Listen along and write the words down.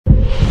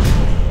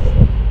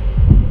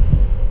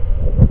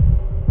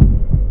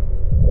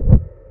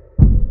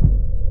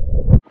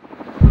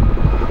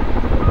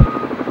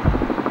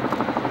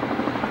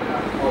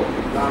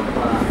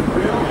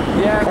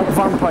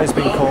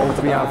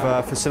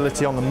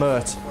facility on the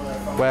MERT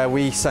where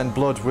we send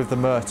blood with the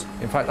MERT.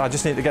 In fact, I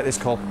just need to get this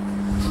call.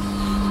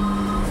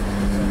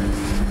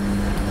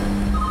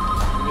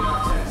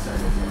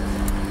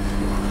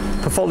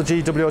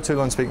 Pathology, WO2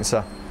 London speaking,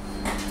 sir.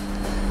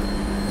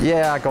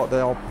 Yeah, I got the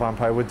old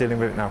vampire. We're dealing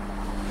with it now.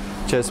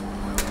 Cheers.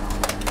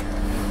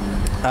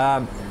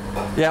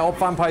 Yeah, old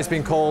vampire's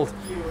been called.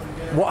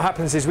 What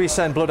happens is we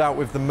send blood out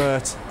with the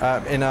MERT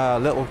in a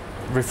little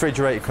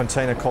refrigerated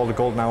container called a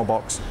golden hour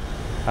box.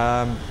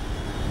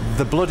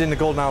 The blood in the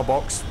golden hour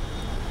box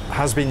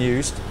has been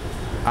used,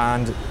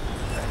 and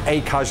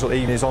a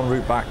casualty is en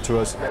route back to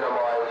us.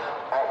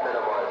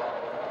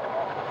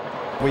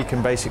 We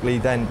can basically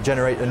then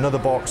generate another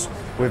box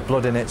with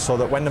blood in it so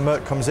that when the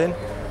MERT comes in,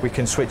 we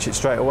can switch it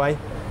straight away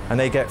and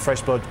they get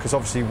fresh blood, because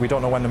obviously we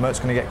don't know when the MERT's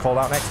going to get called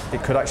out next.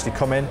 It could actually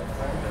come in,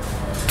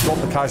 drop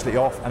the casualty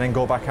off and then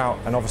go back out,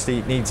 and obviously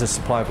it needs a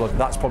supply of blood.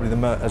 That's probably the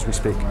MERT as we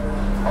speak.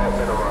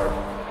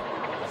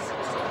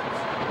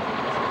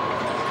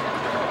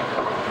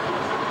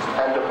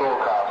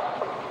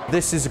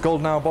 This is a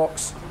golden hour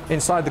box.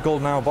 Inside the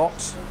golden hour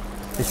box,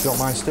 if you don't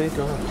mind, Steve,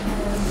 go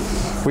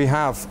ahead. We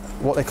have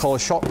what they call a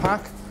shot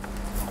pack.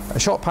 A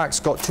shot pack's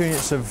got 2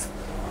 units of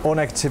O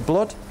negative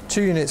blood,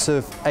 2 units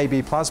of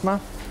AB plasma.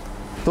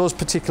 Those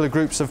particular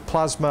groups of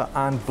plasma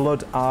and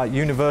blood are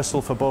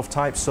universal for both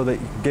types, so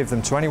that you can give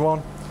them to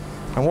anyone.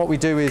 And what we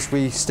do is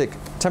we stick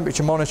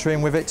temperature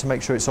monitoring with it to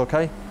make sure it's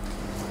okay.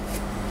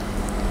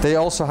 They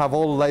also have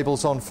all the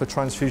labels on for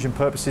transfusion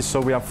purposes, so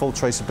we have full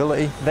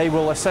traceability. They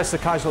will assess the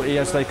casualty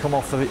as they come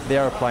off the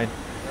aeroplane.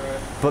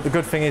 But the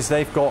good thing is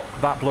they've got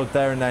that blood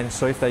there and then,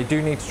 so if they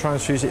do need to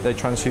transfuse it, they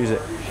transfuse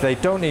it. If they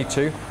don't need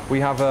to, we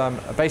have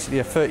basically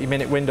a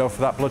 30-minute window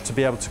for that blood to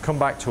be able to come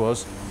back to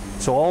us.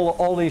 So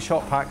all these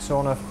shot packs are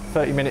on a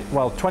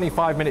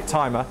 25-minute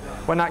timer.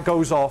 When that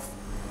goes off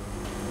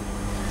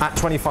at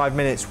 25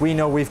 minutes, we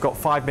know we've got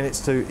 5 minutes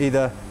to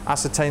either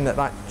ascertain that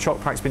that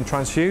shot pack's been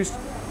transfused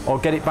or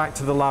get it back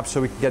to the lab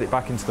so we can get it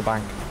back into the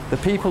bank. The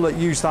people that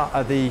use that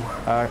are the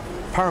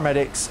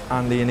paramedics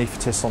and the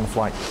anaesthetists on the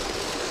flight.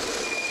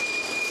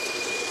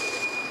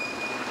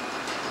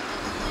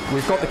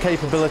 We've got the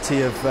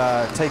capability of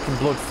taking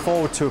blood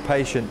forward to a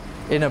patient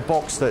in a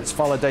box that's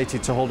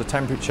validated to hold a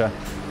temperature.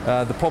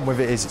 The problem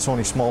with it is it's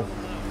only small,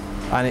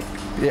 and it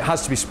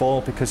has to be small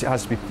because it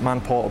has to be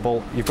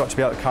man-portable. You've got to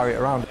be able to carry it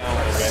around.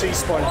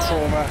 C-spine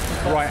trauma,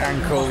 right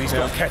ankle, he's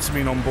got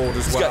ketamine on board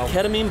as well. He's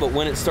got ketamine, but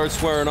when it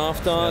starts wearing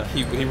off, dog,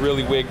 he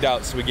really wigged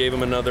out, so we gave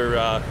him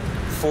another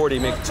 40,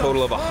 make a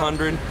total of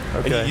 100.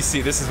 Okay. And you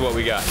see, this is what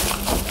we got.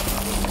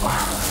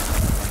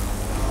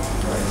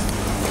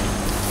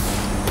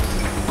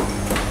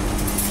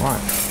 Right.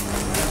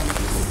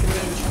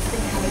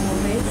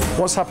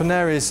 What's happened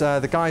there is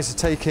the guys are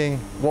taking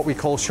what we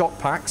call shock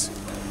packs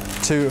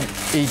to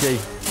ED,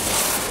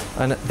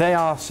 and they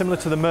are similar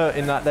to the MERT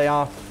in that they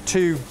are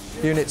 2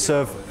 units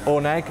of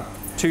O-neg,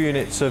 2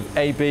 units of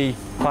AB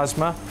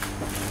plasma.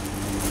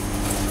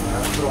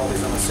 Put all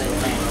these on the same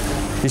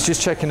thing. He's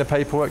just checking the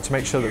paperwork to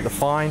make sure that they're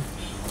fine.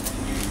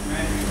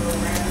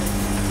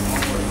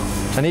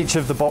 And each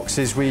of the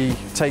boxes we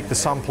take the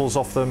samples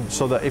off them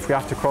so that if we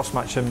have to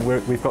cross-match them,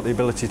 we've got the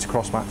ability to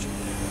cross-match.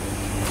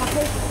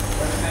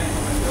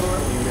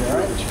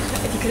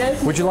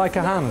 Would you like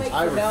a hand?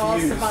 I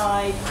refuse.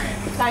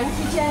 Thank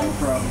you, Jen.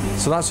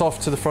 So that's off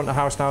to the front of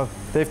the house now.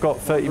 They've got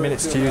 30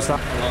 minutes to use that.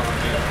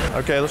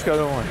 Okay, let's go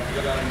to one.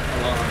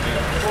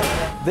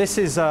 This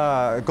is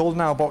a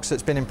golden hour box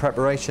that's been in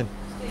preparation.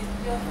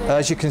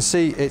 As you can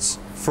see, it's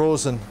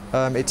frozen.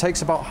 It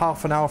takes about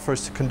half an hour for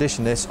us to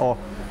condition this, or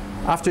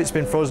after it's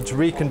been frozen, to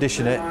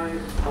recondition it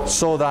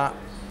so that,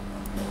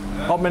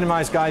 not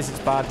minimise guys, it's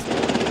bad.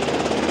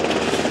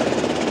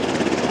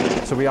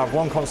 So we have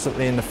one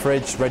constantly in the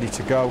fridge ready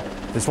to go.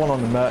 There's one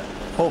on the MERT.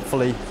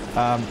 Hopefully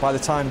by the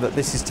time that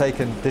this is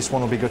taken, this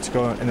one will be good to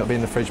go and it'll be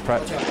in the fridge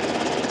prepped.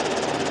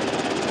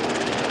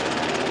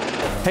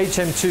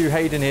 HM2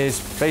 Hayden here is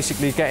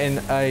basically getting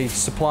a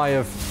supply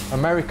of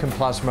American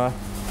plasma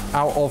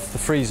out of the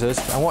freezers,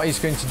 and what he's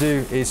going to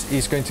do is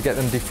he's going to get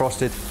them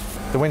defrosted.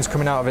 The wind's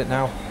coming out of it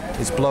now,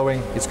 it's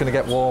blowing, it's going to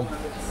get warm.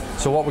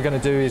 So what we're going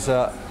to do is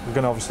we're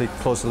going to obviously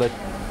close the lid,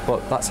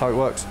 but that's how it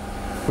works.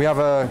 We have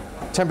a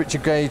temperature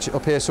gauge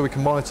up here so we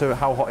can monitor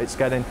how hot it's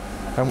getting,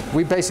 and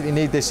we basically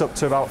need this up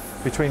to about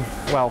it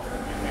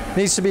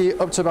needs to be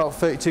up to about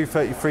 32,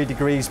 33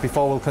 degrees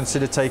before we'll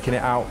consider taking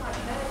it out,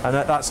 and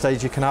at that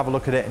stage you can have a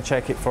look at it and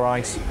check it for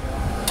ice.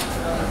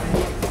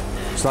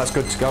 So that's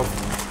good to go.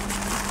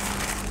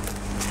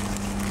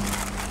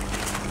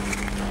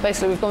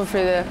 Basically, we've gone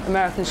through the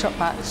American shot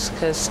packs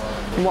because,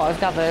 from what I've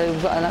gathered,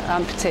 we've got an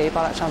amputee,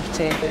 bilateral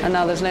amputee, and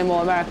now there's no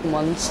more American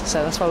ones,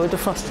 so that's why we're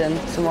defrosting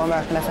some more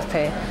American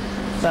FFP.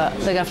 But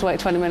they're going to have to wait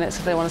 20 minutes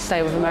if they want to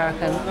stay with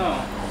American.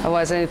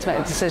 Otherwise, they need to make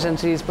a decision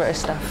to use British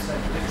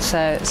stuff. So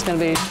it's going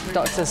to be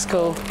doctor's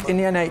call. In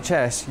the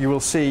NHS, you will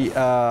see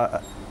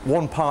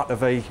one part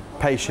of a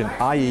patient,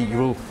 i.e.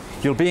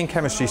 you'll be in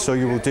chemistry, so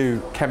you will do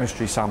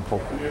chemistry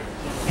sample.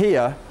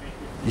 Here,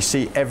 you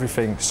see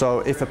everything. So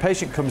if a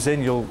patient comes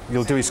in,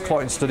 you'll do his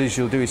clotting studies,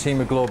 you'll do his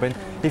hemoglobin.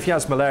 If he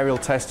has malarial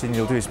testing,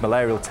 you'll do his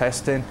malarial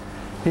testing.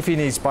 If he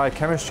needs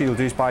biochemistry, you'll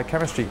do his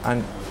biochemistry,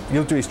 and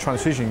you'll do his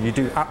transfusion. You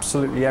do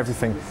absolutely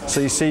everything. So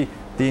you see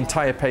the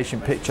entire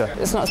patient picture.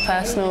 It's not as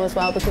personal as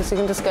well, because you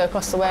can just go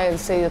across the way and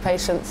see the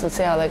patients and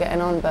see how they're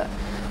getting on, but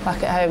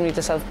back at home you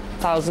just have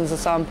thousands of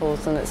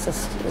samples and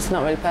it's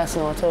not really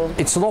personal at all.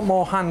 It's a lot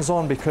more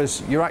hands-on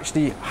because you're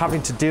actually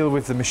having to deal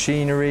with the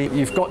machinery.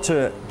 You've got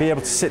to be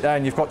able to sit there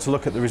and you've got to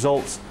look at the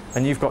results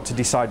and you've got to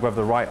decide whether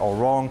they're right or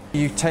wrong.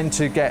 You tend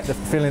to get the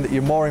feeling that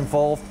you're more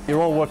involved.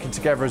 You're all working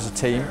together as a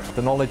team.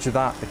 The knowledge of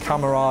that, the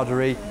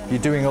camaraderie, you're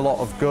doing a lot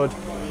of good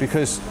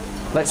because,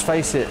 let's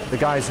face it, the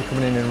guys are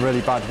coming in a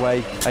really bad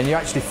way and you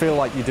actually feel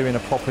like you're doing a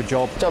proper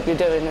job. The job you're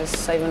doing is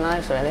saving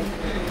lives, really.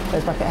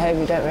 Whereas back at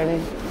home you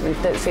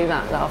don't see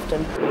that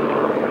often.